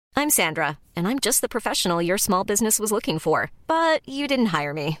I'm Sandra, and I'm just the professional your small business was looking for. But you didn't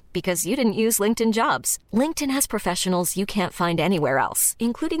hire me because you didn't use LinkedIn Jobs. LinkedIn has professionals you can't find anywhere else,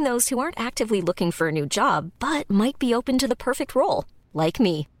 including those who aren't actively looking for a new job, but might be open to the perfect role, like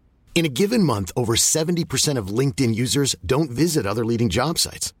me. In a given month, over 70% of LinkedIn users don't visit other leading job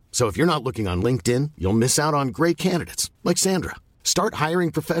sites. So if you're not looking on LinkedIn, you'll miss out on great candidates like Sandra. Start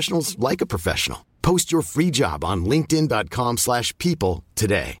hiring professionals like a professional. Post your free job on linkedin.com/people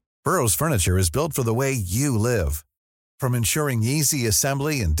today. Burrow's furniture is built for the way you live. From ensuring easy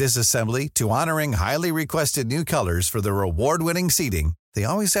assembly and disassembly to honoring highly requested new colors for their award-winning seating, they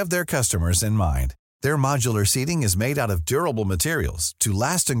always have their customers in mind. Their modular seating is made out of durable materials to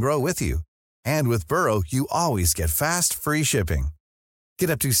last and grow with you. And with Burrow, you always get fast, free shipping.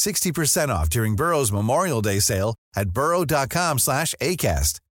 Get up to 60% off during Burrow's Memorial Day sale at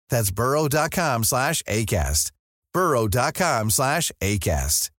burrow.com/ACAST. That's burrow.com/ACAST.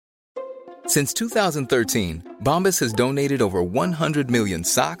 burrow.com/ACAST. Since 2013, Bombas has donated over 100 million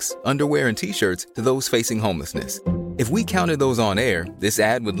socks, underwear, and T-shirts to those facing homelessness. If we counted those on air, this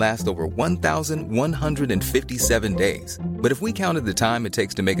ad would last over 1,157 days. But if we counted the time it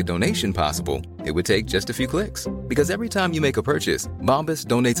takes to make a donation possible, it would take just a few clicks. Because every time you make a purchase, Bombas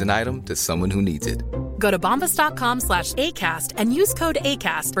donates an item to someone who needs it. Go to bombas.com/ACAST and use code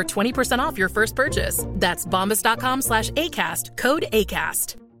ACAST for 20% off your first purchase. That's bombas.com/ACAST, code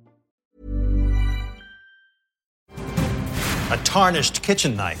ACAST. A tarnished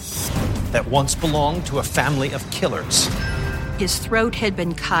kitchen knife that once belonged to a family of killers. His throat had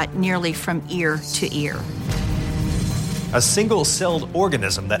been cut nearly from ear to ear. A single-celled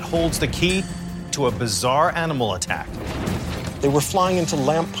organism that holds the key to a bizarre animal attack. They were flying into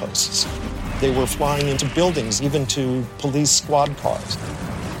lampposts. They were flying into buildings, even to police squad cars.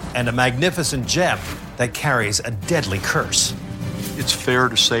 And a magnificent gem that carries a deadly curse. It's fair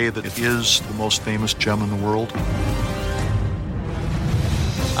to say that it is the most famous gem in the world.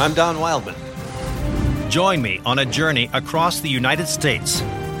 I'm Don Wildman. Join me on a journey across the United States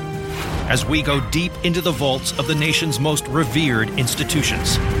as we go deep into the vaults of the nation's most revered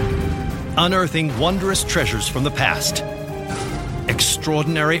institutions, unearthing wondrous treasures from the past,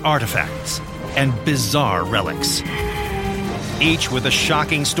 extraordinary artifacts, and bizarre relics, each with a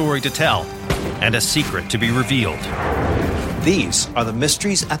shocking story to tell and a secret to be revealed. These are the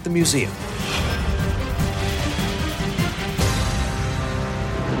mysteries at the museum.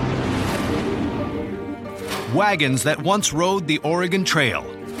 Wagons that once rode the Oregon Trail,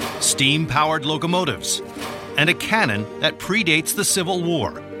 steam-powered locomotives, and a cannon that predates the Civil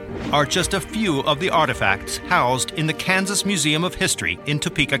War are just a few of the artifacts housed in the Kansas Museum of History in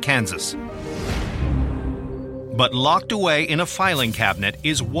Topeka, Kansas. But locked away in a filing cabinet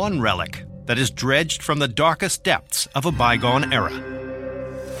is one relic that is dredged from the darkest depths of a bygone era.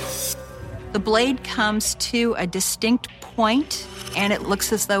 The blade comes to a distinct point, and it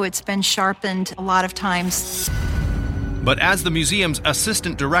looks as though it's been sharpened a lot of times. But as the museum's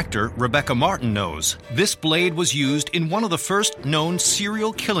assistant director, Rebecca Martin, knows, this blade was used in one of the first known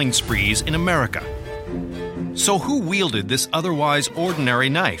serial killing sprees in America. So who wielded this otherwise ordinary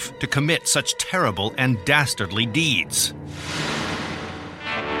knife to commit such terrible and dastardly deeds?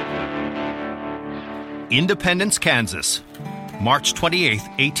 Independence, Kansas, March 28,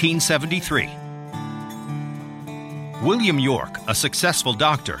 1873. William York, a successful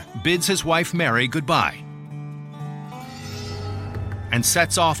doctor, bids his wife Mary goodbye and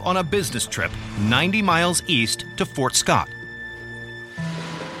sets off on a business trip 90 miles east to Fort Scott.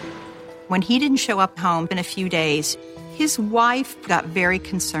 When he didn't show up home in a few days, his wife got very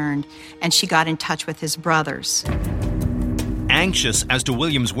concerned, and she got in touch with his brothers. Anxious as to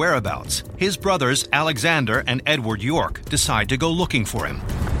William's whereabouts, his brothers Alexander and Edward York decide to go looking for him.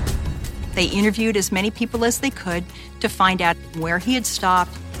 They interviewed as many people as they could to find out where he had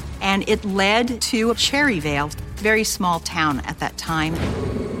stopped, and it led to Cherryvale, a very small town at that time.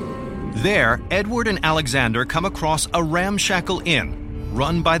 There, Edward and Alexander come across a ramshackle inn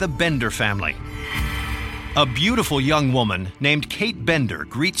run by the Bender family. A beautiful young woman named Kate Bender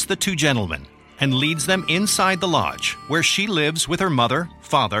greets the two gentlemen and leads them inside the lodge, where she lives with her mother,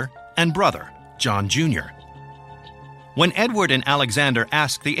 father, and brother, John Jr. When Edward and Alexander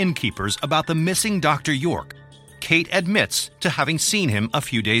ask the innkeepers about the missing Dr. York, Kate admits to having seen him a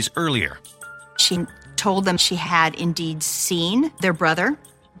few days earlier. She told them she had indeed seen their brother,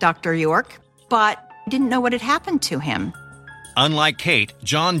 Dr. York, but didn't know what had happened to him. Unlike Kate,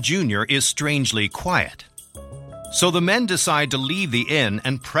 John Jr. is strangely quiet. So the men decide to leave the inn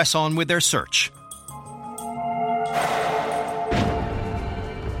and press on with their search.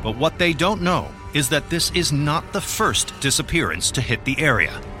 But what they don't know is that this is not the first disappearance to hit the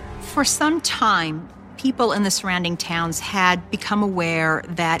area. For some time, people in the surrounding towns had become aware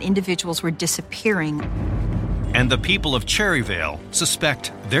that individuals were disappearing. And the people of Cherryvale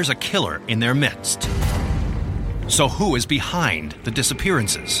suspect there's a killer in their midst. So who is behind the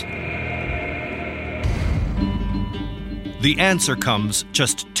disappearances? The answer comes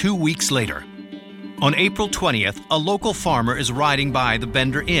just 2 weeks later. On April 20th, a local farmer is riding by the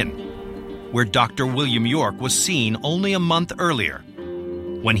Bender Inn, where Dr. William York was seen only a month earlier,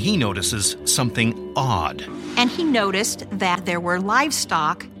 when he notices something odd. And he noticed that there were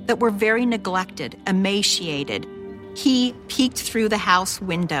livestock that were very neglected, emaciated. He peeked through the house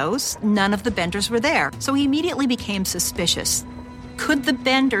windows. None of the Benders were there, so he immediately became suspicious. Could the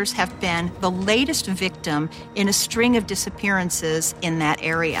Benders have been the latest victim in a string of disappearances in that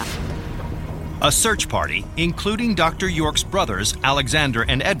area? A search party, including Dr. York's brothers, Alexander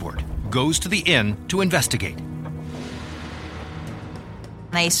and Edward, goes to the inn to investigate.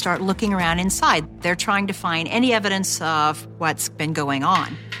 They start looking around inside. They're trying to find any evidence of what's been going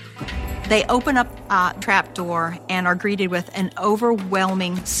on. They open up a trapdoor and are greeted with an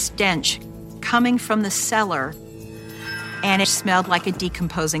overwhelming stench coming from the cellar, and it smelled like a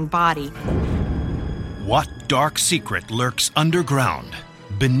decomposing body. What dark secret lurks underground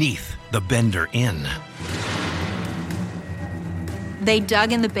beneath the Bender Inn? They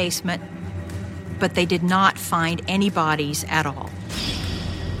dug in the basement, but they did not find any bodies at all.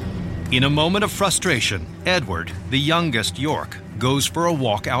 In a moment of frustration, Edward, the youngest York, goes for a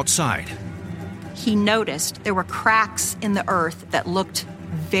walk outside. He noticed there were cracks in the earth that looked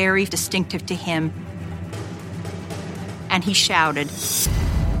very distinctive to him. And he shouted,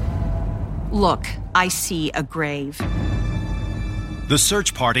 "Look, I see a grave." The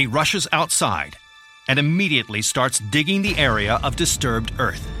search party rushes outside and immediately starts digging the area of disturbed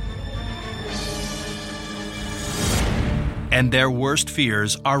earth. And their worst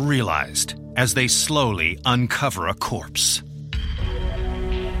fears are realized as they slowly uncover a corpse.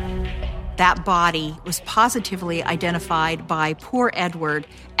 That body was positively identified by poor Edward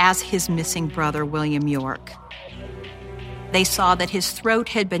as his missing brother, William York. They saw that his throat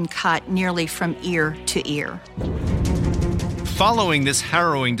had been cut nearly from ear to ear. Following this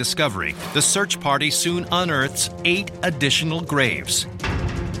harrowing discovery, the search party soon unearths 8 additional graves.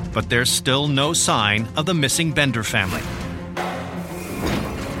 But there's still no sign of the missing Bender family.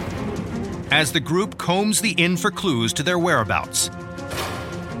 As the group combs the inn for clues to their whereabouts,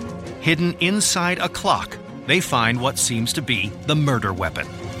 hidden inside a clock, they find what seems to be the murder weapon.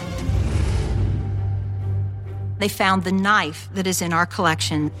 They found the knife that is in our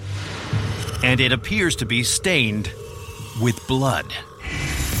collection. And it appears to be stained with blood.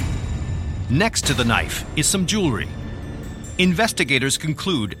 Next to the knife is some jewelry. Investigators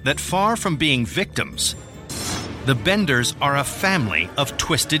conclude that far from being victims, the Benders are a family of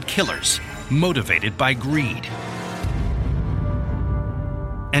twisted killers, motivated by greed.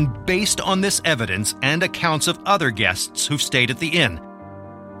 And based on this evidence and accounts of other guests who've stayed at the inn,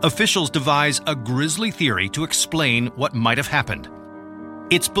 officials devise a grisly theory to explain what might have happened.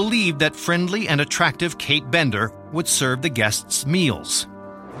 It's believed that friendly and attractive Kate Bender would serve the guests meals,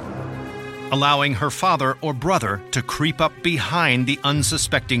 allowing her father or brother to creep up behind the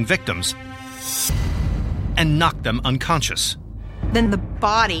unsuspecting victims and knock them unconscious. Then the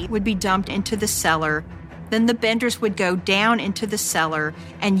body would be dumped into the cellar. Then the Benders would go down into the cellar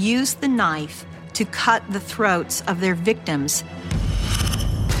and use the knife to cut the throats of their victims.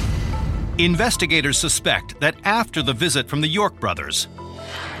 Investigators suspect that after the visit from the York brothers,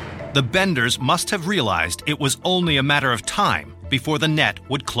 the Benders must have realized it was only a matter of time before the net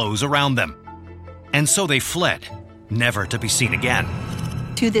would close around them. And so they fled, never to be seen again.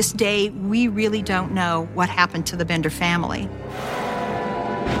 To this day, we really don't know what happened to the Bender family.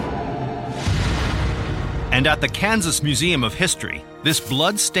 And at the Kansas Museum of History, this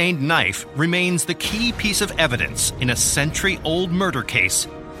blood-stained knife remains the key piece of evidence in a century-old murder case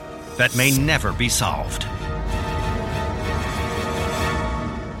that may never be solved.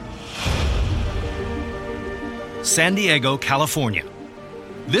 San Diego, California.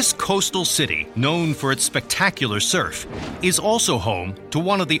 This coastal city, known for its spectacular surf, is also home to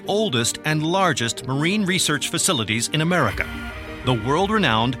one of the oldest and largest marine research facilities in America, the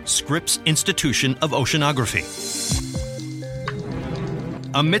world-renowned Scripps Institution of Oceanography.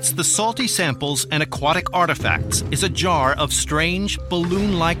 Amidst the salty samples and aquatic artifacts is a jar of strange,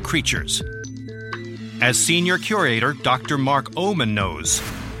 balloon-like creatures. As senior curator Dr. Mark Oman knows,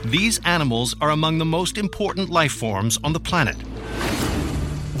 these animals are among the most important life forms on the planet.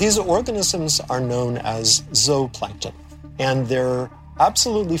 These organisms are known as zooplankton, and they're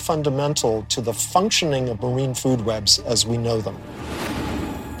absolutely fundamental to the functioning of marine food webs as we know them.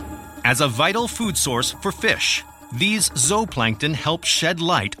 As a vital food source for fish, these zooplankton help shed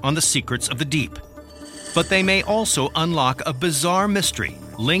light on the secrets of the deep. But they may also unlock a bizarre mystery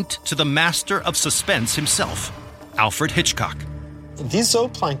linked to the master of suspense himself, Alfred Hitchcock. These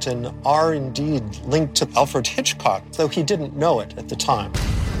zooplankton are indeed linked to Alfred Hitchcock, though he didn't know it at the time.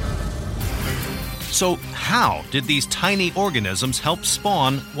 So how did these tiny organisms help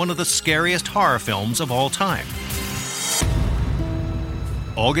spawn one of the scariest horror films of all time?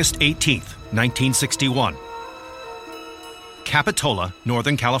 August 18th, 1961. Capitola,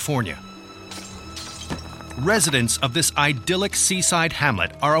 Northern California. Residents of this idyllic seaside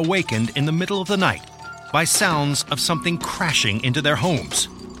hamlet are awakened in the middle of the night by sounds of something crashing into their homes.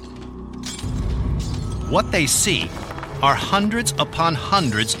 What they see are hundreds upon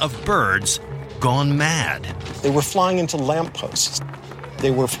hundreds of birds gone mad. They were flying into lampposts.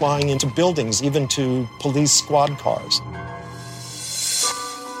 They were flying into buildings, even to police squad cars.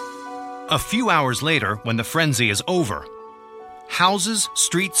 A few hours later, when the frenzy is over, houses,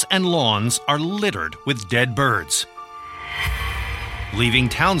 streets, and lawns are littered with dead birds, leaving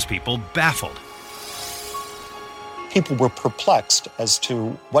townspeople baffled. People were perplexed as to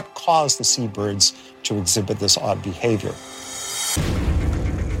what caused the seabirds to exhibit this odd behavior.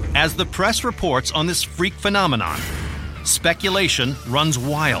 As the press reports on this freak phenomenon, speculation runs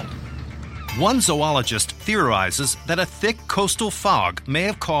wild. One zoologist theorizes that a thick coastal fog may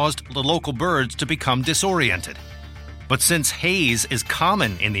have caused the local birds to become disoriented. But since haze is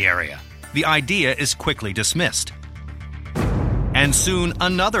common in the area, the idea is quickly dismissed. And soon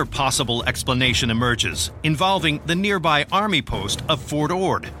another possible explanation emerges, involving the nearby army post of Fort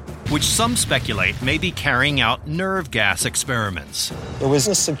Ord, which some speculate may be carrying out nerve gas experiments. There was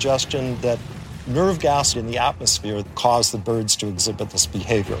a suggestion that nerve gas in the atmosphere caused the birds to exhibit this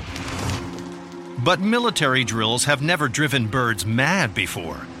behavior. But military drills have never driven birds mad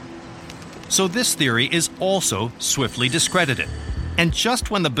before. So this theory is also swiftly discredited. And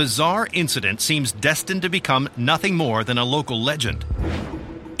just when the bizarre incident seems destined to become nothing more than a local legend,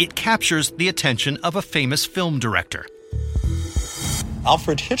 it captures the attention of a famous film director.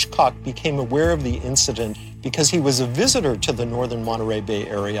 Alfred Hitchcock became aware of the incident because he was a visitor to the northern Monterey Bay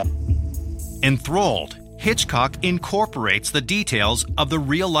area. Enthralled, Hitchcock incorporates the details of the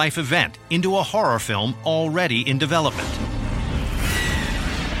real-life event into a horror film already in development.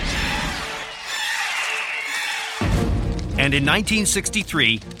 And in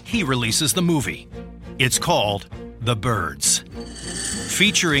 1963, he releases the movie. It's called The Birds,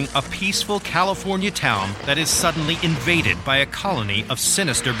 featuring a peaceful California town that is suddenly invaded by a colony of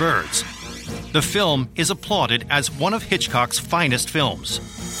sinister birds. The film is applauded as one of Hitchcock's finest films.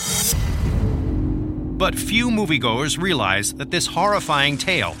 But few moviegoers realize that this horrifying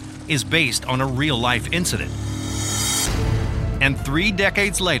tale is based on a real-life incident. And 3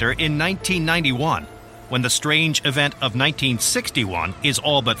 decades later, in 1991, when the strange event of 1961 is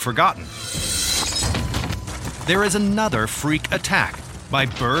all but forgotten, there is another freak attack by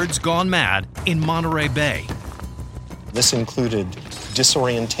birds gone mad in Monterey Bay. This included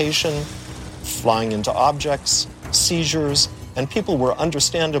disorientation, flying into objects, seizures, and people were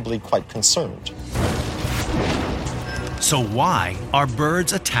understandably quite concerned. So why are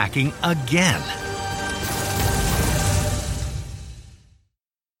birds attacking again?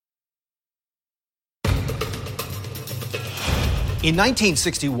 In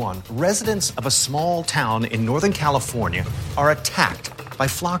 1961, residents of a small town in Northern California are attacked by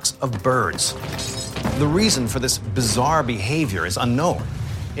flocks of birds. The reason for this bizarre behavior is unknown.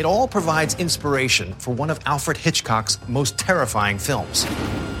 It all provides inspiration for one of Alfred Hitchcock's most terrifying films,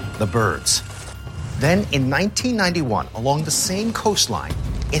 The Birds. Then, in 1991, along the same coastline,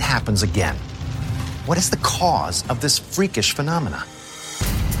 it happens again. What is the cause of this freakish phenomena?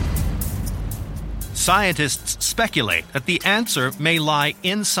 Scientists speculate that the answer may lie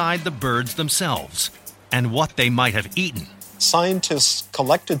inside the birds themselves and what they might have eaten. Scientists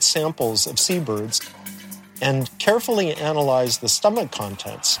collected samples of seabirds and carefully analyzed the stomach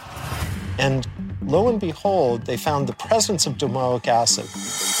contents. And lo and behold, they found the presence of domoic acid.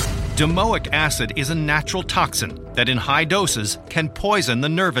 Domoic acid is a natural toxin that in high doses can poison the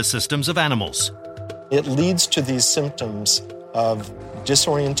nervous systems of animals. It leads to these symptoms of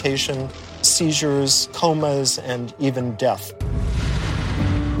disorientation, seizures, comas, and even death.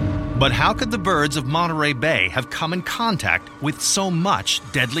 But how could the birds of Monterey Bay have come in contact with so much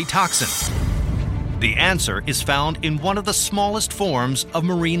deadly toxin? The answer is found in one of the smallest forms of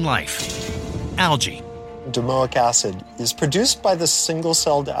marine life, algae. Domoic acid is produced by the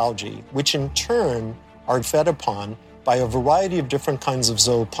single-celled algae, which in turn are fed upon by a variety of different kinds of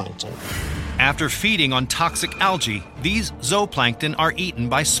zooplankton. After feeding on toxic algae, these zooplankton are eaten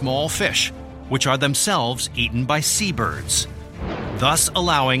by small fish, which are themselves eaten by seabirds, thus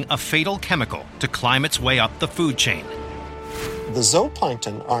allowing a fatal chemical to climb its way up the food chain. The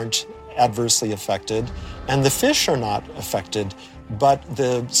zooplankton aren't adversely affected, and the fish are not affected, but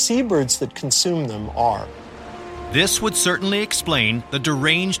the seabirds that consume them are. This would certainly explain the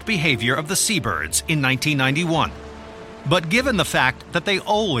deranged behavior of the seabirds in 1991. But given the fact that they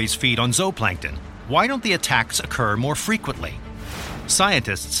always feed on zooplankton, why don't the attacks occur more frequently?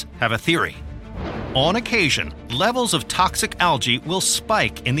 Scientists have a theory. On occasion, levels of toxic algae will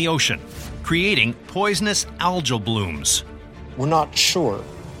spike in the ocean, creating poisonous algal blooms. We're not sure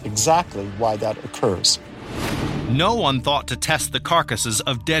exactly why that occurs. No one thought to test the carcasses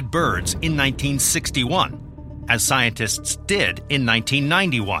of dead birds in 1961, as scientists did in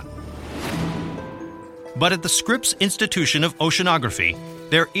 1991. But at the Scripps Institution of Oceanography,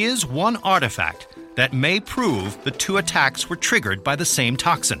 there is one artifact that may prove the two attacks were triggered by the same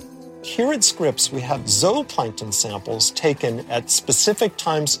toxin. Here at Scripps, we have zooplankton samples taken at specific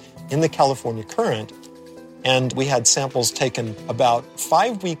times in the California Current, and we had samples taken about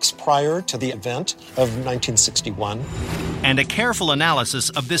 5 weeks prior to the event of 1961. And a careful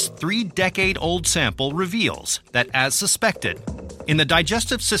analysis of this 3-decade-old sample reveals that, as suspected, in the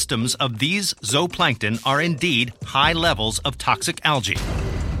digestive systems of these zooplankton are indeed high levels of toxic algae.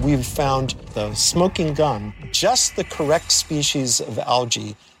 We've found the smoking gun, just the correct species of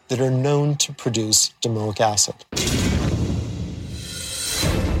algae that are known to produce domoic acid.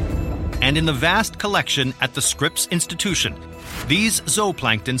 And in the vast collection at the Scripps Institution, these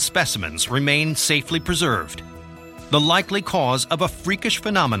zooplankton specimens remain safely preserved, the likely cause of a freakish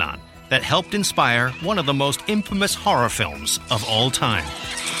phenomenon that helped inspire one of the most infamous horror films of all time.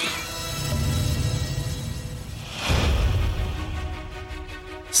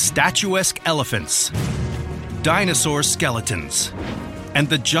 Statuesque elephants, dinosaur skeletons, and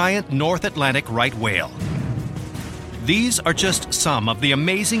the giant North Atlantic right whale. These are just some of the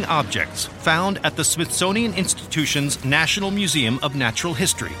amazing objects found at the Smithsonian Institution's National Museum of Natural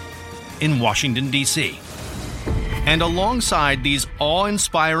History in Washington, D.C. And alongside these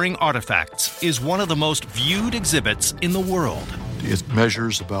awe-inspiring artifacts is one of the most viewed exhibits in the world. It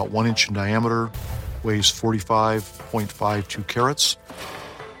measures about 1 inch in diameter, weighs 45.52 carats,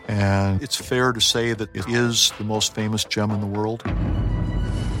 and it's fair to say that it is the most famous gem in the world.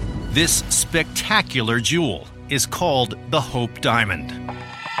 This spectacular jewel is called the Hope Diamond.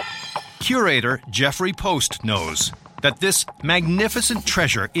 Curator Jeffrey Post knows that this magnificent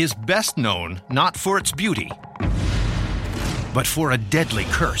treasure is best known not for its beauty, but for a deadly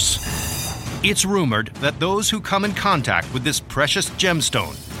curse. It's rumored that those who come in contact with this precious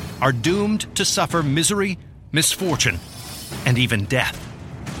gemstone are doomed to suffer misery, misfortune, and even death.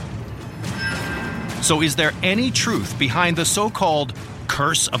 So is there any truth behind the so-called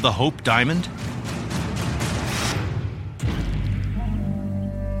curse of the Hope Diamond?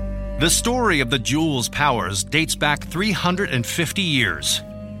 The story of the jewel's powers dates back 350 years.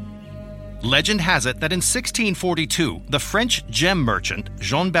 Legend has it that in 1642, the French gem merchant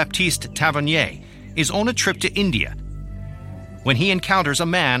Jean-Baptiste Tavernier is on a trip to India when he encounters a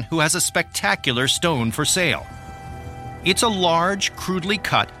man who has a spectacular stone for sale. It's a large, crudely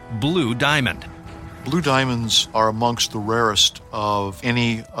cut blue diamond. Blue diamonds are amongst the rarest of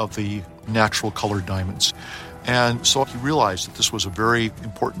any of the natural colored diamonds. And so he realized that this was a very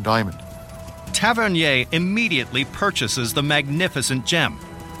important diamond. Tavernier immediately purchases the magnificent gem,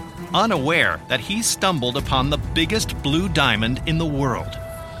 unaware that he stumbled upon the biggest blue diamond in the world.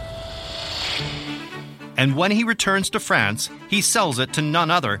 And when he returns to France, he sells it to none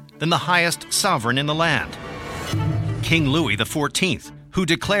other than the highest sovereign in the land, King Louis XIV, who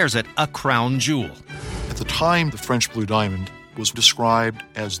declares it a crown jewel. At the time, the French blue diamond was described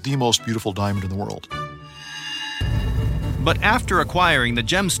as the most beautiful diamond in the world. But after acquiring the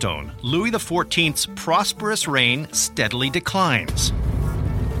gemstone, Louis XIV's prosperous reign steadily declines.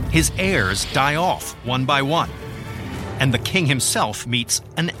 His heirs die off one by one, and the king himself meets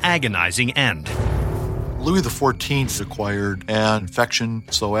an agonizing end. Louis XIV acquired an infection,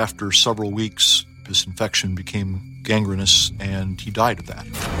 so after several weeks, this infection became gangrenous, and he died of that.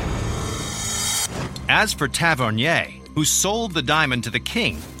 As for Tavernier, who sold the diamond to the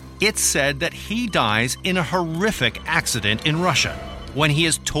king, it's said that he dies in a horrific accident in Russia when he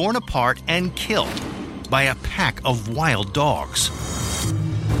is torn apart and killed by a pack of wild dogs.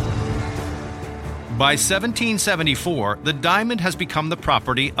 By 1774, the diamond has become the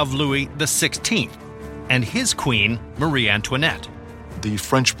property of Louis XVI and his queen, Marie Antoinette. The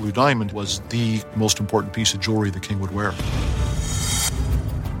French blue diamond was the most important piece of jewelry the king would wear.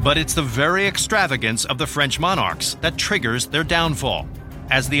 But it's the very extravagance of the French monarchs that triggers their downfall,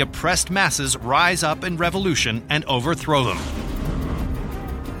 as the oppressed masses rise up in revolution and overthrow them.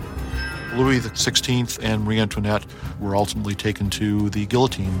 Louis XVI and Marie Antoinette were ultimately taken to the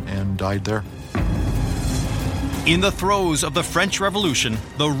guillotine and died there. In the throes of the French Revolution,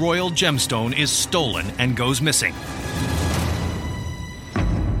 the royal gemstone is stolen and goes missing.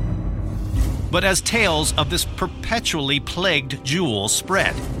 But as tales of this perpetually plagued jewel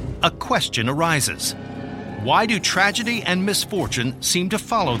spread, a question arises. Why do tragedy and misfortune seem to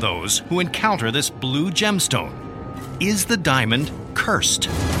follow those who encounter this blue gemstone? Is the diamond cursed?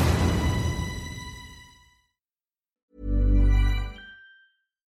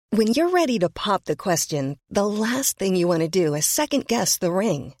 When you're ready to pop the question, the last thing you want to do is second-guess the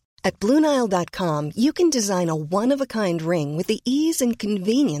ring. At BlueNile.com, you can design a one-of-a-kind ring with the ease and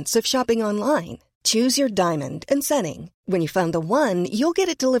convenience of shopping online. Choose your diamond and setting. When you find the one, you'll get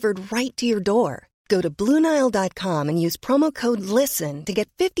it delivered right to your door. Go to BlueNile.com and use promo code LISTEN to get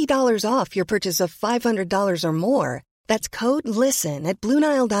 $50 off your purchase of $500 or more. That's code LISTEN at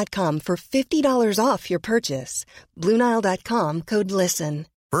BlueNile.com for $50 off your purchase. BlueNile.com, code LISTEN.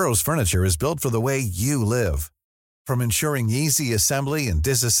 Burrow's furniture is built for the way you live. From ensuring easy assembly and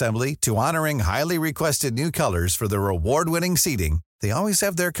disassembly to honoring highly requested new colors for their award-winning seating, they always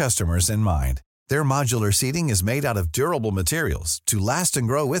have their customers in mind. Their modular seating is made out of durable materials to last and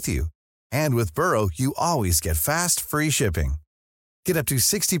grow with you. And with Burrow, you always get fast, free shipping. Get up to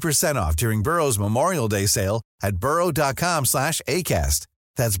 60% off during Burrow's Memorial Day sale at burrow.com/ACAST.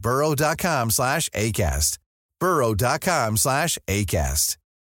 That's burrow.com/ACAST. burrow.com/ACAST.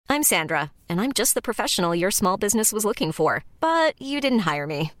 I'm Sandra, and I'm just the professional your small business was looking for. But you didn't hire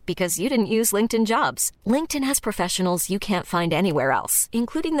me because you didn't use LinkedIn Jobs. LinkedIn has professionals you can't find anywhere else,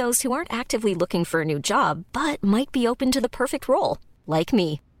 including those who aren't actively looking for a new job, but might be open to the perfect role, like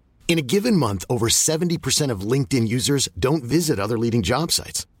me. In a given month, over 70% of LinkedIn users don't visit other leading job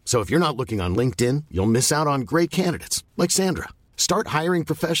sites. So if you're not looking on LinkedIn, you'll miss out on great candidates like Sandra. Start hiring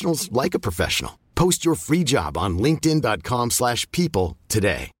professionals like a professional. Post your free job on linkedin.com/people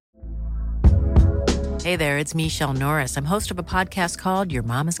today. Hey there, it's Michelle Norris. I'm host of a podcast called Your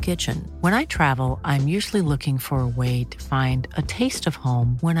Mama's Kitchen. When I travel, I'm usually looking for a way to find a taste of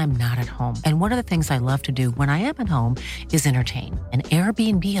home when I'm not at home. And one of the things I love to do when I am at home is entertain. And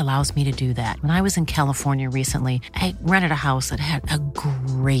Airbnb allows me to do that. When I was in California recently, I rented a house that had a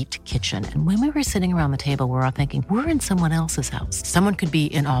great kitchen. And when we were sitting around the table, we were all thinking, we're in someone else's house. Someone could be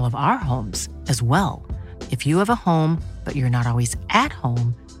in all of our homes as well. If you have a home, but you're not always at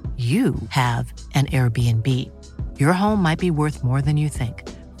home, you have an Airbnb. Your home might be worth more than you think.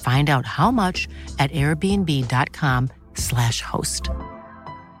 Find out how much at airbnb.com/host.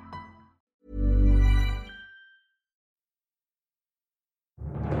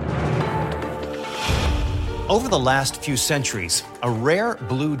 Over the last few centuries, a rare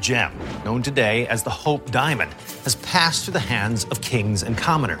blue gem, known today as the Hope Diamond, has passed through the hands of kings and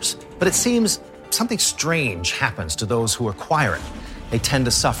commoners. But it seems something strange happens to those who acquire it. They tend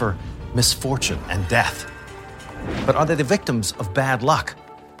to suffer misfortune and death. But are they the victims of bad luck?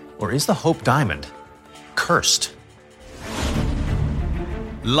 Or is the Hope Diamond cursed?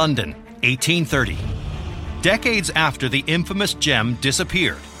 London, 1830. Decades after the infamous gem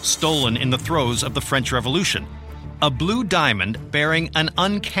disappeared, stolen in the throes of the French Revolution, a blue diamond bearing an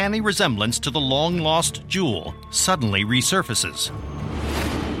uncanny resemblance to the long-lost jewel suddenly resurfaces.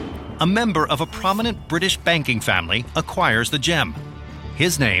 A member of a prominent British banking family acquires the gem.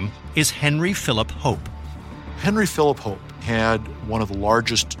 His name is Henry Philip Hope. Henry Philip Hope had one of the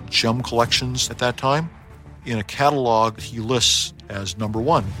largest gem collections at that time. In a catalog, he lists as number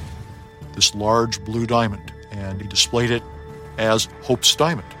one this large blue diamond, and he displayed it as Hope's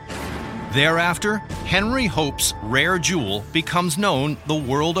diamond. Thereafter, Henry Hope's rare jewel becomes known the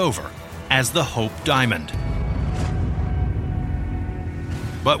world over as the Hope Diamond.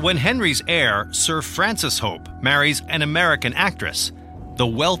 But when Henry's heir, Sir Francis Hope, marries an American actress, the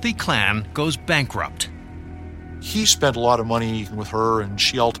wealthy clan goes bankrupt. He spent a lot of money with her, and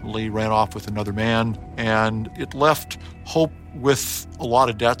she ultimately ran off with another man, and it left Hope with a lot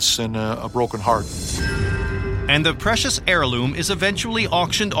of debts and a broken heart. And the precious heirloom is eventually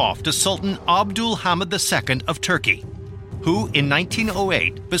auctioned off to Sultan Abdul Hamid II of Turkey, who in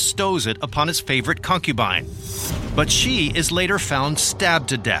 1908 bestows it upon his favorite concubine. But she is later found stabbed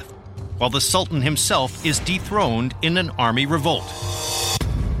to death, while the Sultan himself is dethroned in an army revolt.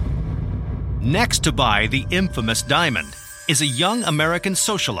 Next to buy the infamous diamond is a young American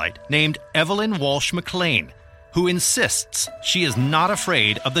socialite named Evelyn Walsh McLean, who insists she is not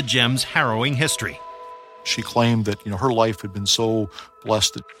afraid of the gem's harrowing history. She claimed that, her life had been so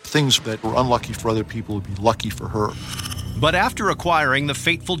blessed that things that were unlucky for other people would be lucky for her. But after acquiring the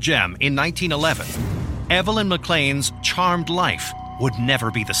fateful gem in 1911, Evelyn McLean's charmed life would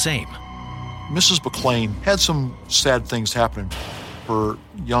never be the same. Mrs. McLean had some sad things happen. Her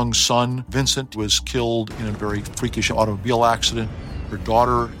young son, Vincent, was killed in a very freakish automobile accident. Her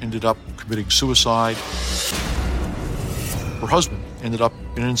daughter ended up committing suicide. Her husband ended up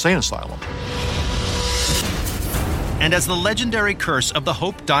in an insane asylum. And as the legendary curse of the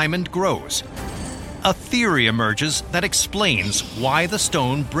Hope Diamond grows, a theory emerges that explains why the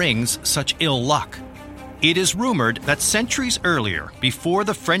stone brings such ill luck. It is rumored that centuries earlier, before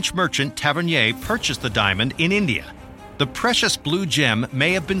the French merchant Tavernier purchased the diamond in India, the precious blue gem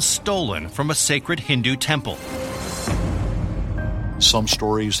may have been stolen from a sacred Hindu temple. Some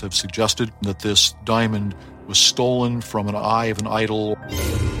stories have suggested that this diamond was stolen from an eye of an idol.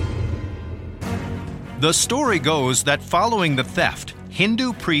 The story goes that following the theft,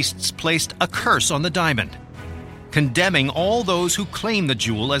 Hindu priests placed a curse on the diamond, condemning all those who claim the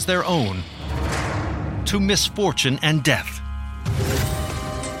jewel as their own to misfortune and death.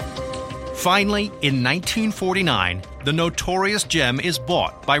 Finally, in 1949, the notorious gem is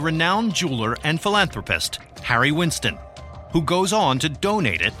bought by renowned jeweler and philanthropist Harry Winston, who goes on to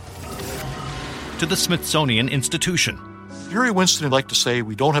donate it to the Smithsonian Institution. Harry Winston would like to say,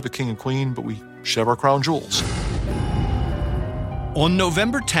 we don't have a king and queen, but we should have our crown jewels. On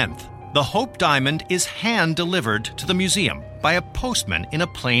November 10th, the Hope Diamond is hand-delivered to the museum by a postman in a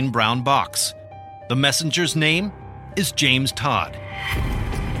plain brown box. The messenger's name is James Todd.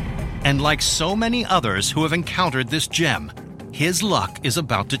 And like so many others who have encountered this gem, his luck is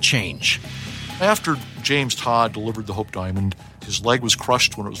about to change. After James Todd delivered the Hope Diamond, his leg was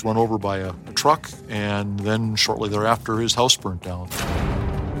crushed when it was run over by a truck, and then shortly thereafter, his house burnt down.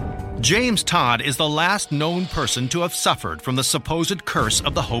 James Todd is the last known person to have suffered from the supposed curse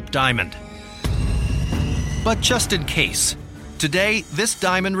of the Hope Diamond. But just in case, today this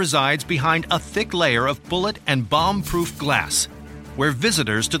diamond resides behind a thick layer of bullet and bomb-proof glass, where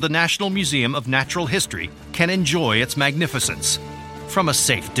visitors to the National Museum of Natural History can enjoy its magnificence from a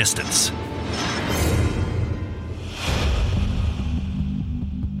safe distance.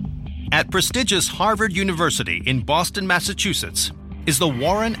 At prestigious Harvard University in Boston, Massachusetts, is the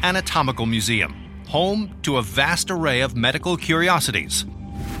Warren Anatomical Museum, home to a vast array of medical curiosities.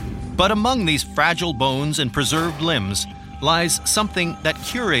 But among these fragile bones and preserved limbs lies something that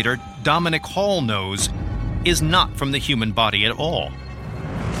curator Dominic Hall knows is not from the human body at all.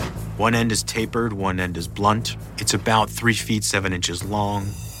 One end is tapered, one end is blunt. It's about 3 feet 7 inches long,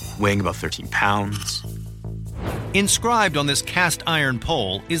 weighing about 13 pounds. Inscribed on this cast iron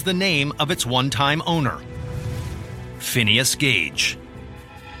pole is the name of its one-time owner, Phineas Gage.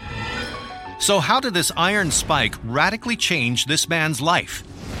 So how did this iron spike radically change this man's life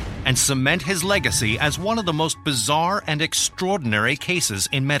and cement his legacy as one of the most bizarre and extraordinary cases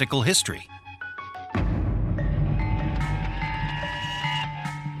in medical history?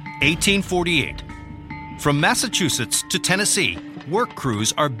 1848. From Massachusetts to Tennessee, work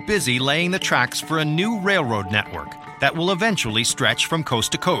crews are busy laying the tracks for a new railroad network that will eventually stretch from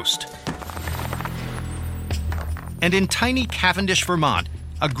coast to coast. And in tiny Cavendish, Vermont,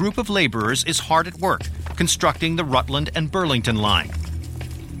 a group of laborers is hard at work constructing the Rutland and Burlington line.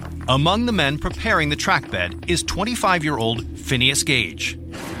 Among the men preparing the trackbed is 25-year-old Phineas Gage.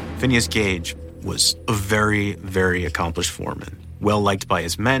 Phineas Gage was a very, very accomplished foreman, well-liked by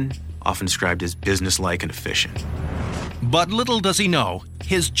his men, often described as businesslike and efficient. But little does he know,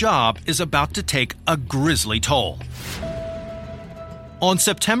 his job is about to take a grisly toll. On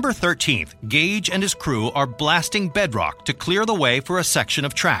September 13th, Gage and his crew are blasting bedrock to clear the way for a section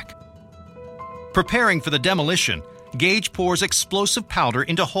of track. Preparing for the demolition, Gage pours explosive powder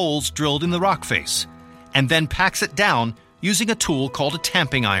into holes drilled in the rock face, and then packs it down using a tool called a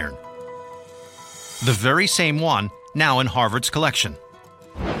tamping iron. The very same one now in Harvard's collection.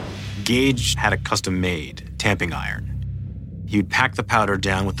 Gage had a custom-made tamping iron. He would pack the powder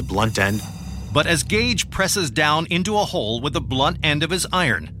down with the blunt end. But as Gage presses down into a hole with the blunt end of his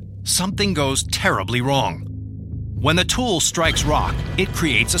iron, something goes terribly wrong. When the tool strikes rock, it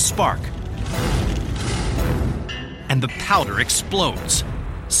creates a spark. And the powder explodes,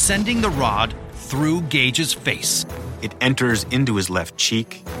 sending the rod through Gage's face. It enters into his left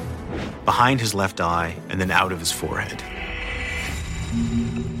cheek, behind his left eye, and then out of his forehead.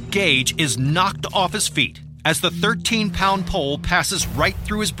 Gage is knocked off his feet as the 13-pound pole passes right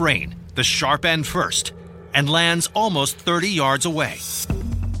through his brain, the sharp end first, and lands almost 30 yards away.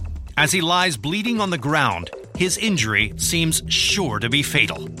 As he lies bleeding on the ground, his injury seems sure to be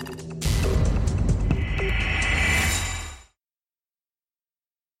fatal.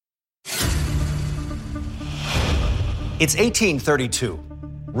 It's 1832.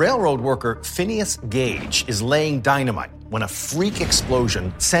 Railroad worker Phineas Gage is laying dynamite when a freak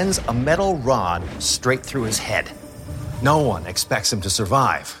explosion sends a metal rod straight through his head. No one expects him to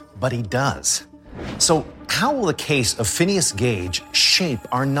survive, but he does. So how will the case of Phineas Gage shape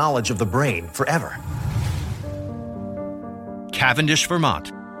our knowledge of the brain forever? Cavendish,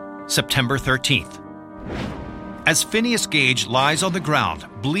 Vermont, September 13th. As Phineas Gage lies on the ground,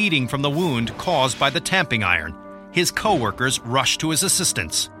 bleeding from the wound caused by the tamping iron, his co-workers rush to his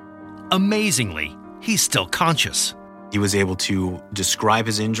assistance. Amazingly, he's still conscious. He was able to describe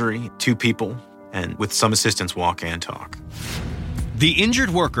his injury to people and, with some assistance, walk and talk. The injured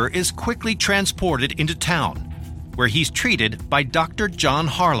worker is quickly transported into town, where he's treated by Dr. John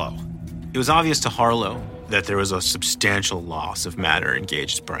Harlow. It was obvious to Harlow that there was a substantial loss of matter in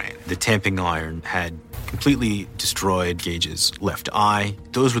Gage's brain. The tamping iron had completely destroyed Gage's left eye.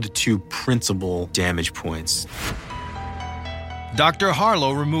 Those were the two principal damage points. Dr.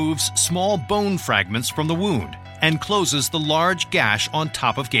 Harlow removes small bone fragments from the wound and closes the large gash on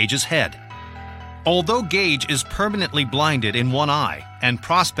top of Gage's head. Although Gage is permanently blinded in one eye and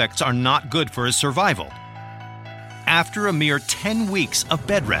prospects are not good for his survival, after a mere 10 weeks of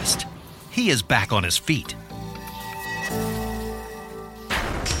bed rest, he is back on his feet.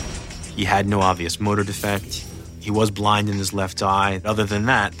 He had no obvious motor defect. He was blind in his left eye. Other than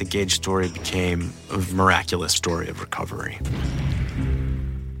that, the Gage story became a miraculous story of recovery.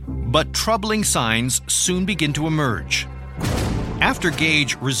 But troubling signs soon begin to emerge. After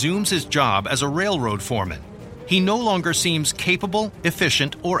Gage resumes his job as a railroad foreman, he no longer seems capable,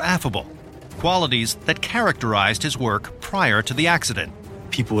 efficient, or affable, qualities that characterized his work prior to the accident.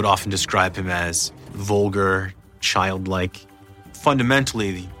 People would often describe him as vulgar, childlike.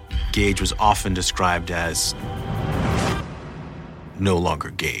 Fundamentally, Gage was often described as no longer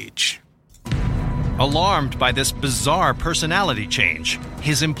Gage. Alarmed by this bizarre personality change,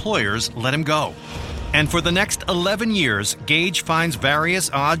 his employers let him go. And for the next 11 years, Gage finds various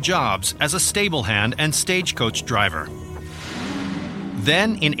odd jobs as a stable hand and stagecoach driver.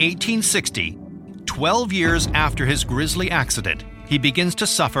 Then, in 1860, 12 years after his grisly accident, he begins to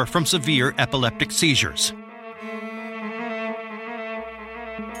suffer from severe epileptic seizures.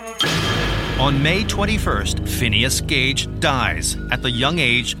 On May 21st, Phineas Gage dies at the young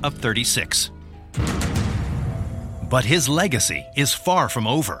age of 36. But his legacy is far from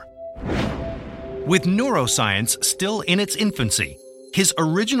over. With neuroscience still in its infancy, his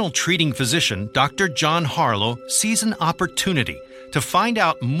original treating physician, Dr. John Harlow, sees an opportunity to find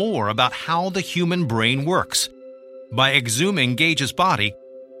out more about how the human brain works by exhuming Gage's body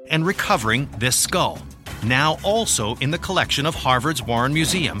and recovering this skull. Now also in the collection of Harvard's Warren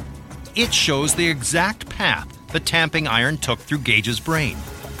Museum, it shows the exact path the tamping iron took through Gage's brain.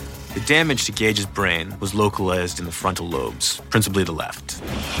 The damage to Gage's brain was localized in the frontal lobes, principally the left.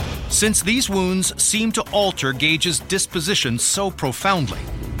 Since these wounds seem to alter Gage's disposition so profoundly,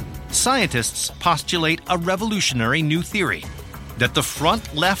 scientists postulate a revolutionary new theory that the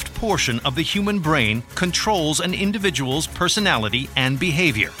front left portion of the human brain controls an individual's personality and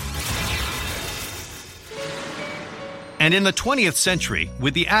behavior. And in the 20th century,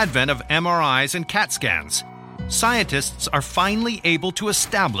 with the advent of MRIs and CAT scans, scientists are finally able to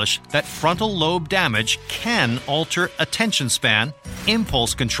establish that frontal lobe damage can alter attention span,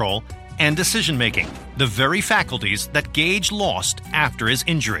 impulse control, and decision-making, the very faculties that Gage lost after his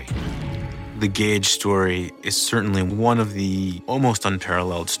injury. The Gage story is certainly one of the almost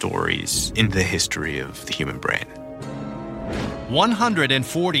unparalleled stories in the history of the human brain.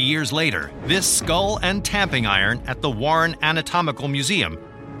 140 years later, this skull and tamping iron at the Warren Anatomical Museum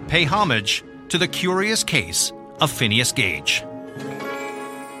pay homage to the curious case of Phineas Gage.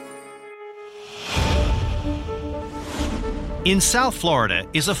 In South Florida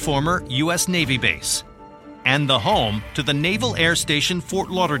is a former U.S. Navy base and the home to the Naval Air Station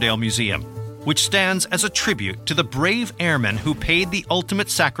Fort Lauderdale Museum, which stands as a tribute to the brave airmen who paid the ultimate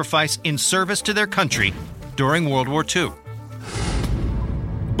sacrifice in service to their country during World War II.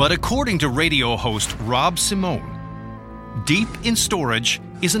 But according to radio host Rob Simone, deep in storage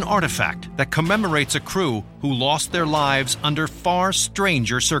is an artifact that commemorates a crew who lost their lives under far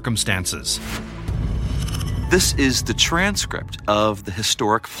stranger circumstances. This is the transcript of the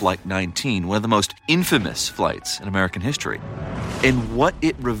historic Flight 19, one of the most infamous flights in American history. And what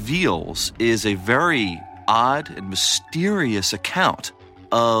it reveals is a very odd and mysterious account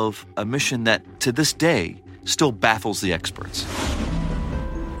of a mission that, to this day, still baffles the experts.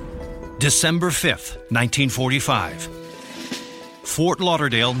 December 5th, 1945. Fort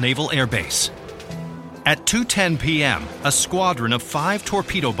Lauderdale Naval Air Base. At 2:10 p.m., a squadron of 5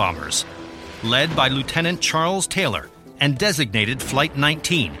 torpedo bombers, led by Lieutenant Charles Taylor and designated Flight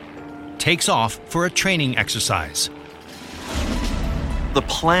 19, takes off for a training exercise. The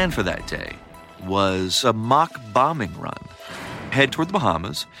plan for that day was a mock bombing run. Head toward the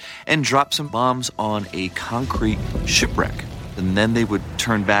Bahamas and drop some bombs on a concrete shipwreck. And then they would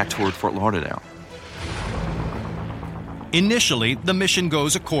turn back toward Fort Lauderdale. Initially, the mission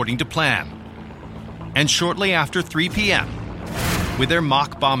goes according to plan. And shortly after 3 p.m., with their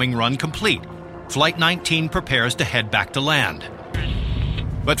mock bombing run complete, Flight 19 prepares to head back to land.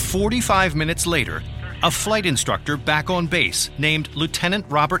 But 45 minutes later, a flight instructor back on base named Lieutenant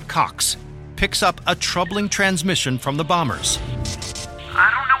Robert Cox picks up a troubling transmission from the bombers. I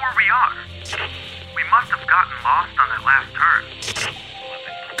don't know where we are. We must have gotten lost on that last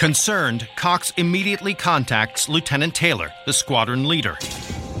turn. Concerned, Cox immediately contacts Lieutenant Taylor, the squadron leader,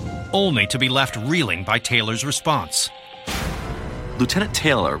 only to be left reeling by Taylor's response. Lieutenant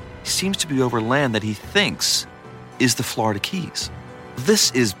Taylor seems to be over land that he thinks is the Florida Keys.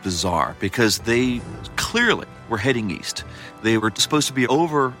 This is bizarre because they clearly were heading east. They were supposed to be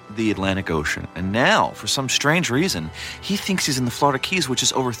over the Atlantic Ocean. And now, for some strange reason, he thinks he's in the Florida Keys, which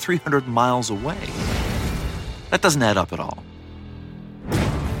is over 300 miles away. That doesn't add up at all.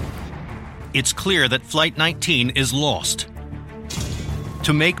 It's clear that Flight 19 is lost.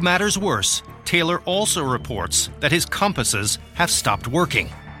 To make matters worse, Taylor also reports that his compasses have stopped working.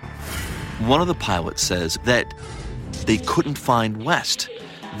 One of the pilots says that they couldn't find west,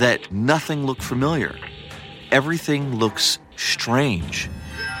 that nothing looked familiar. Everything looks strange.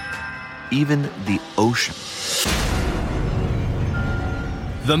 Even the ocean.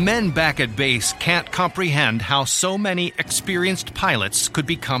 The men back at base can't comprehend how so many experienced pilots could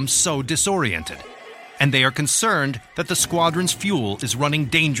become so disoriented, and they are concerned that the squadron's fuel is running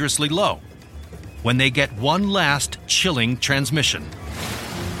dangerously low when they get one last chilling transmission.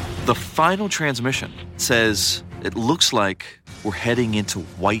 The final transmission says it looks like we're heading into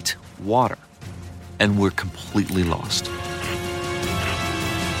white water, and we're completely lost.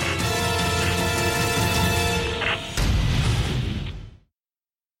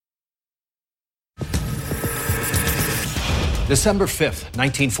 December 5th,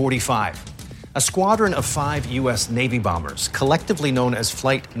 1945. A squadron of 5 U.S. Navy bombers, collectively known as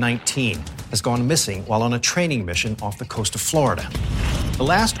Flight 19, has gone missing while on a training mission off the coast of Florida. The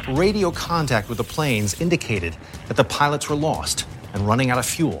last radio contact with the planes indicated that the pilots were lost and running out of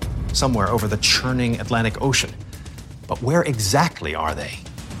fuel somewhere over the churning Atlantic Ocean. But where exactly are they?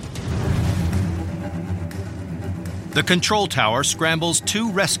 The control tower scrambles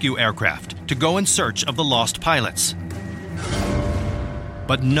 2 rescue aircraft to go in search of the lost pilots.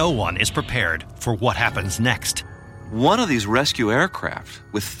 But no one is prepared for what happens next. One of these rescue aircraft,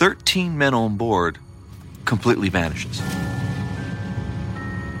 with 13 men on board, completely vanishes.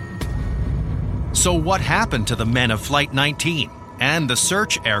 So what happened to the men of Flight 19 and the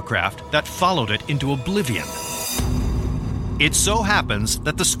search aircraft that followed it into oblivion? It so happens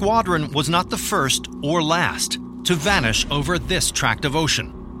that the squadron was not the first or last to vanish over this tract of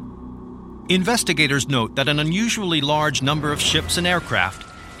ocean. Investigators note that an unusually large number of ships and aircraft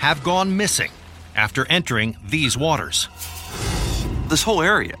have gone missing after entering these waters. This whole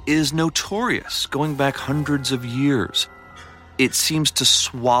area is notorious, going back hundreds of years. It seems to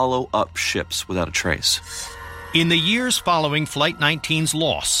swallow up ships without a trace. In the years following Flight 19's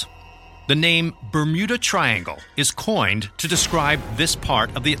loss, the name Bermuda Triangle is coined to describe this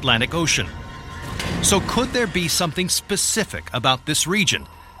part of the Atlantic Ocean. So could there be something specific about this region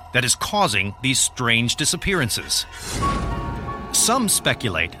that is causing these strange disappearances? Some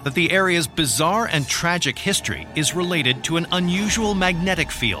speculate that the area's bizarre and tragic history is related to an unusual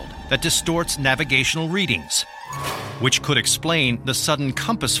magnetic field that distorts navigational readings, which could explain the sudden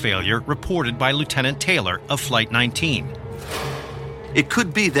compass failure reported by Lieutenant Taylor of Flight 19. It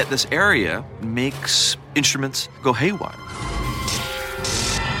could be that this area makes instruments go haywire.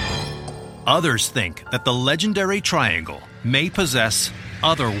 Others think that the legendary triangle may possess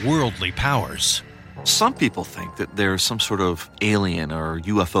otherworldly powers. Some people think that there's some sort of alien or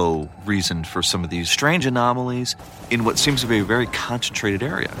UFO reason for some of these strange anomalies in what seems to be a very concentrated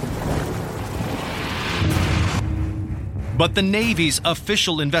area. But the Navy's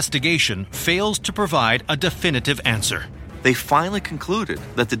official investigation fails to provide a definitive answer. They finally concluded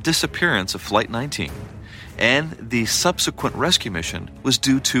that the disappearance of Flight 19 and the subsequent rescue mission was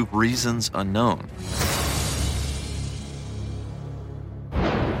due to reasons unknown.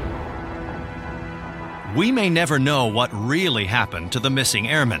 We may never know what really happened to the missing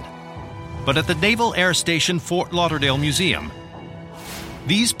airmen, but at the Naval Air Station Fort Lauderdale Museum,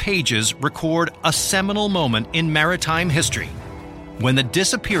 these pages record a seminal moment in maritime history when the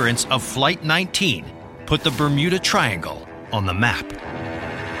disappearance of Flight 19 put the Bermuda Triangle on the map.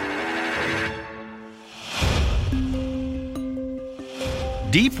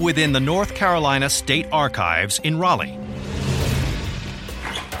 Deep within the North Carolina State Archives in Raleigh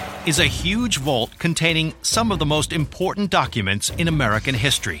is a huge vault containing some of the most important documents in American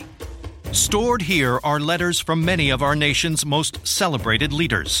history. Stored here are letters from many of our nation's most celebrated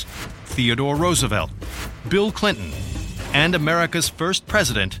leaders: Theodore Roosevelt, Bill Clinton, and America's first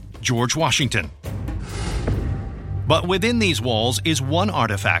president, George Washington. But within these walls is one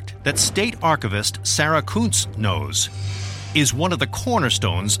artifact that State Archivist Sarah Kuntz knows is one of the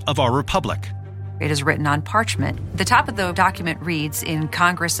cornerstones of our republic. It is written on parchment. The top of the document reads, "In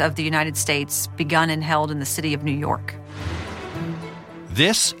Congress of the United States, begun and held in the city of New York."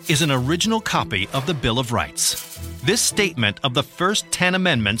 This is an original copy of the Bill of Rights. This statement of the first 10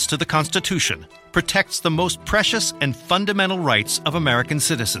 amendments to the Constitution protects the most precious and fundamental rights of American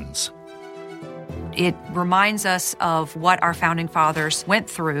citizens. It reminds us of what our founding fathers went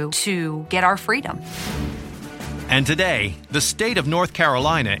through to get our freedom. And today, the state of North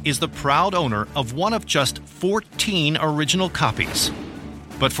Carolina is the proud owner of one of just 14 original copies.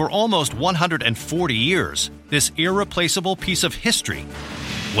 But for almost 140 years, this irreplaceable piece of history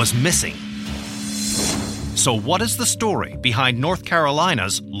was missing. So what is the story behind North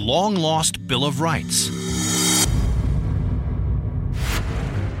Carolina's long-lost Bill of Rights?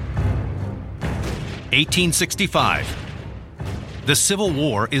 (1865). The Civil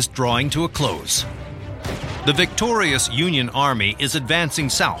War is drawing to a close. The victorious Union Army is advancing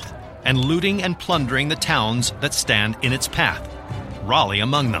south and looting and plundering the towns that stand in its path, Raleigh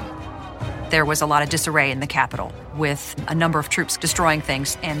among them. There was a lot of disarray in the capital, with a number of troops destroying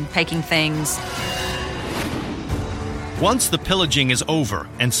things and taking things. Once the pillaging is over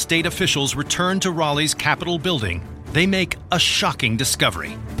and state officials return to Raleigh's Capitol building, they make a shocking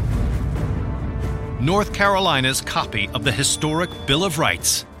discovery. North Carolina's copy of the historic Bill of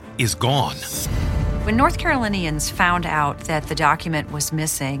Rights is gone. When North Carolinians found out that the document was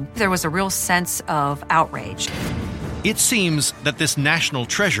missing, there was a real sense of outrage. It seems that this national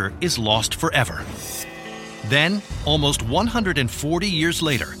treasure is lost forever. Then, almost 140 years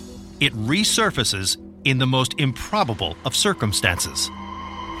later, it resurfaces in the most improbable of circumstances.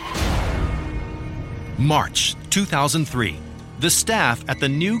 March 2003, the staff at the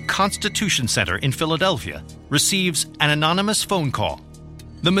new Constitution Center in Philadelphia receives an anonymous phone call.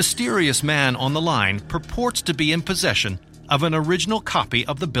 The mysterious man on the line purports to be in possession of an original copy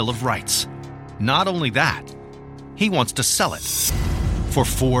of the Bill of Rights. Not only that, he wants to sell it for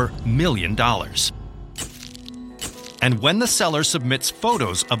 $4 million. And when the seller submits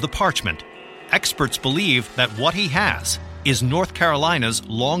photos of the parchment, experts believe that what he has is North Carolina's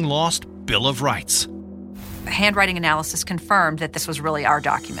long-lost Bill of Rights. Handwriting analysis confirmed that this was really our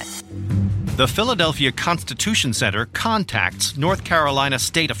document. The Philadelphia Constitution Center contacts North Carolina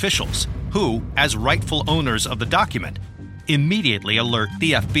state officials, who, as rightful owners of the document, immediately alert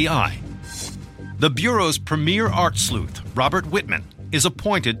the FBI. The Bureau's premier art sleuth, Robert Whitman, is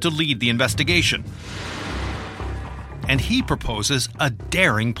appointed to lead the investigation. And he proposes a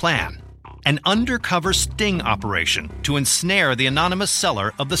daring plan: an undercover sting operation to ensnare the anonymous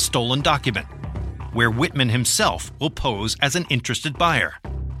seller of the stolen document, where Whitman himself will pose as an interested buyer.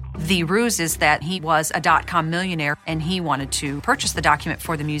 The ruse is that he was a dot-com millionaire and he wanted to purchase the document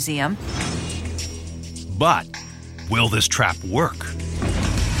for the museum. But will this trap work?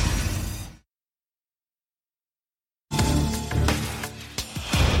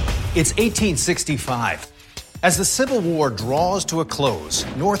 It's 1865. As the Civil War draws to a close,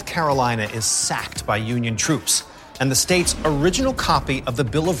 North Carolina is sacked by Union troops, and the state's original copy of the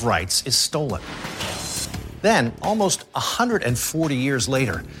Bill of Rights is stolen. Then, almost 140 years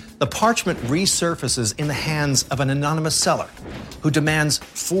later, the parchment resurfaces in the hands of an anonymous seller who demands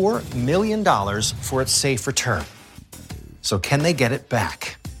 $4 million for its safe return. So can they get it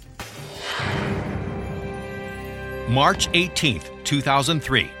back? March 18th,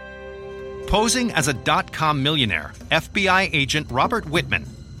 2003. Posing as a dot-com millionaire, FBI agent Robert Whitman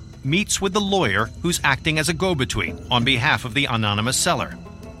meets with the lawyer who's acting as a go-between on behalf of the anonymous seller.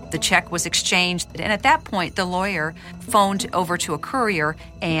 The check was exchanged, and at that point, the lawyer phoned over to a courier,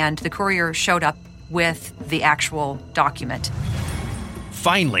 and the courier showed up with the actual document.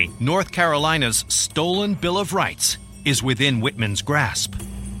 Finally, North Carolina's stolen Bill of Rights is within Whitman's grasp.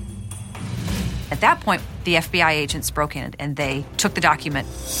 At that point, the FBI agents broke in, and they took the document.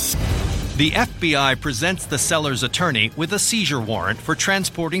 The FBI presents the seller's attorney with a seizure warrant for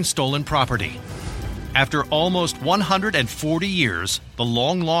transporting stolen property. After almost 140 years, the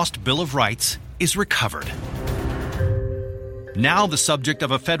long-lost Bill of Rights is recovered. Now the subject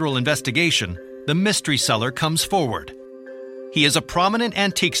of a federal investigation, the mystery seller comes forward. He is a prominent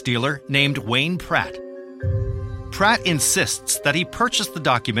antiques dealer named Wayne Pratt. Pratt insists that he purchased the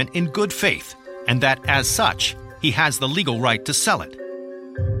document in good faith and that, as such, he has the legal right to sell it.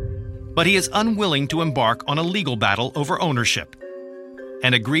 But he is unwilling to embark on a legal battle over ownership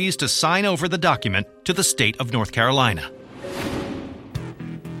and agrees to sign over the document to the state of North Carolina.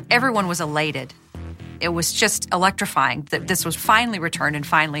 Everyone was elated. It was just electrifying that this was finally returned and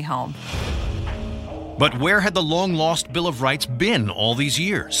finally home. But where had the long-lost Bill of Rights been all these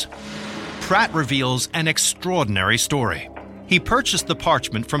years? Pratt reveals an extraordinary story. He purchased the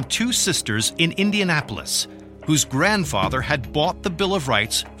parchment from two sisters in Indianapolis, whose grandfather had bought the Bill of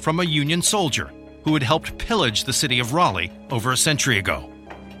Rights from a Union soldier who had helped pillage the city of Raleigh over a century ago.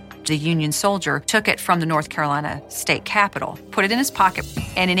 The Union soldier took it from the North Carolina state capitol, put it in his pocket,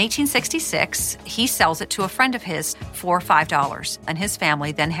 and in 1866, he sells it to a friend of his for $5, and his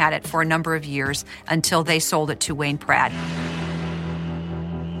family then had it for a number of years until they sold it to Wayne Pratt.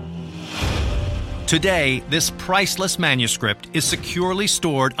 Today, this priceless manuscript is securely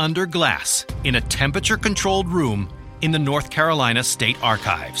stored under glass in a temperature-controlled room in the North Carolina State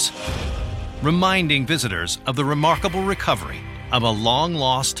Archives, reminding visitors of the remarkable recovery of a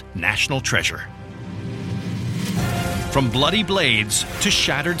long-lost national treasure. From bloody blades to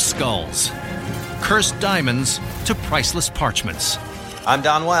shattered skulls, cursed diamonds to priceless parchments. I'm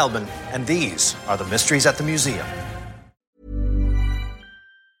Don Wildman, and these are the mysteries at the museum.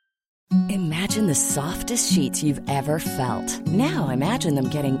 Imagine the softest sheets you've ever felt. Now imagine them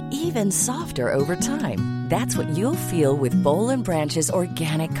getting even softer over time. That's what you'll feel with Boll & Branch's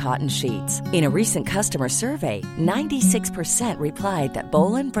organic cotton sheets. In a recent customer survey, 96% replied that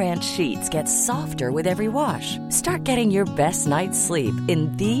Boll & Branch sheets get softer with every wash. Start getting your best night's sleep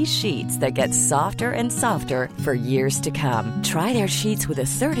in these sheets that get softer and softer for years to come. Try their sheets with a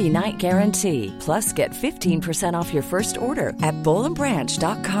 30-night guarantee. Plus, get 15% off your first order at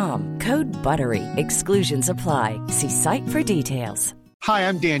bollandbranch.com. Code BUTTERY. Exclusions apply. See site for details. Hi,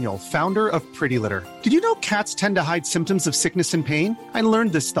 I'm Daniel, founder of Pretty Litter. Did you know cats tend to hide symptoms of sickness and pain? I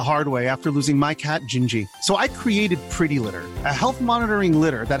learned this the hard way after losing my cat, Gingy. So I created Pretty Litter, a health monitoring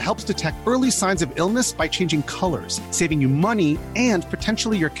litter that helps detect early signs of illness by changing colors, saving you money and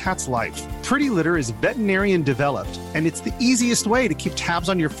potentially your cat's life. Pretty Litter is veterinarian developed, and it's the easiest way to keep tabs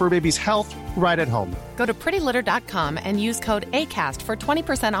on your fur baby's health right at home. Go to prettylitter.com and use code ACAST for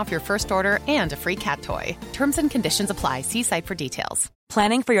 20% off your first order and a free cat toy. Terms and conditions apply. See site for details.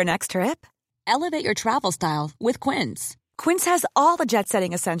 Planning for your next trip? Elevate your travel style with Quince. Quince has all the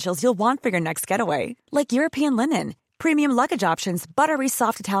jet-setting essentials you'll want for your next getaway, like European linen, premium luggage options, buttery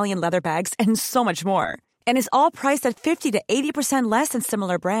soft Italian leather bags, and so much more. And is all priced at 50 to 80% less than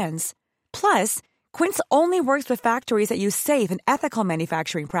similar brands. Plus, Quince only works with factories that use safe and ethical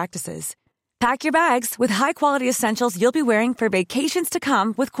manufacturing practices. Pack your bags with high-quality essentials you'll be wearing for vacations to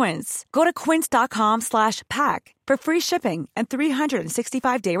come with Quince. Go to quince.com/pack for free shipping and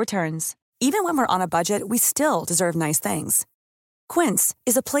 365-day returns. Even when we're on a budget, we still deserve nice things. Quince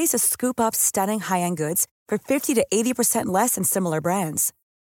is a place to scoop up stunning high-end goods for 50 to 80% less than similar brands.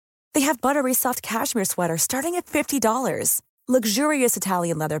 They have buttery soft cashmere sweaters starting at $50, luxurious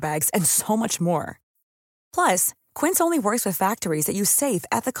Italian leather bags, and so much more. Plus, Quince only works with factories that use safe,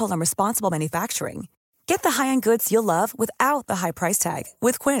 ethical, and responsible manufacturing. Get the high-end goods you'll love without the high price tag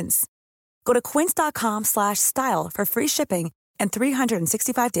with Quince. Go to quince.com/style for free shipping and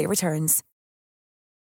 365-day returns.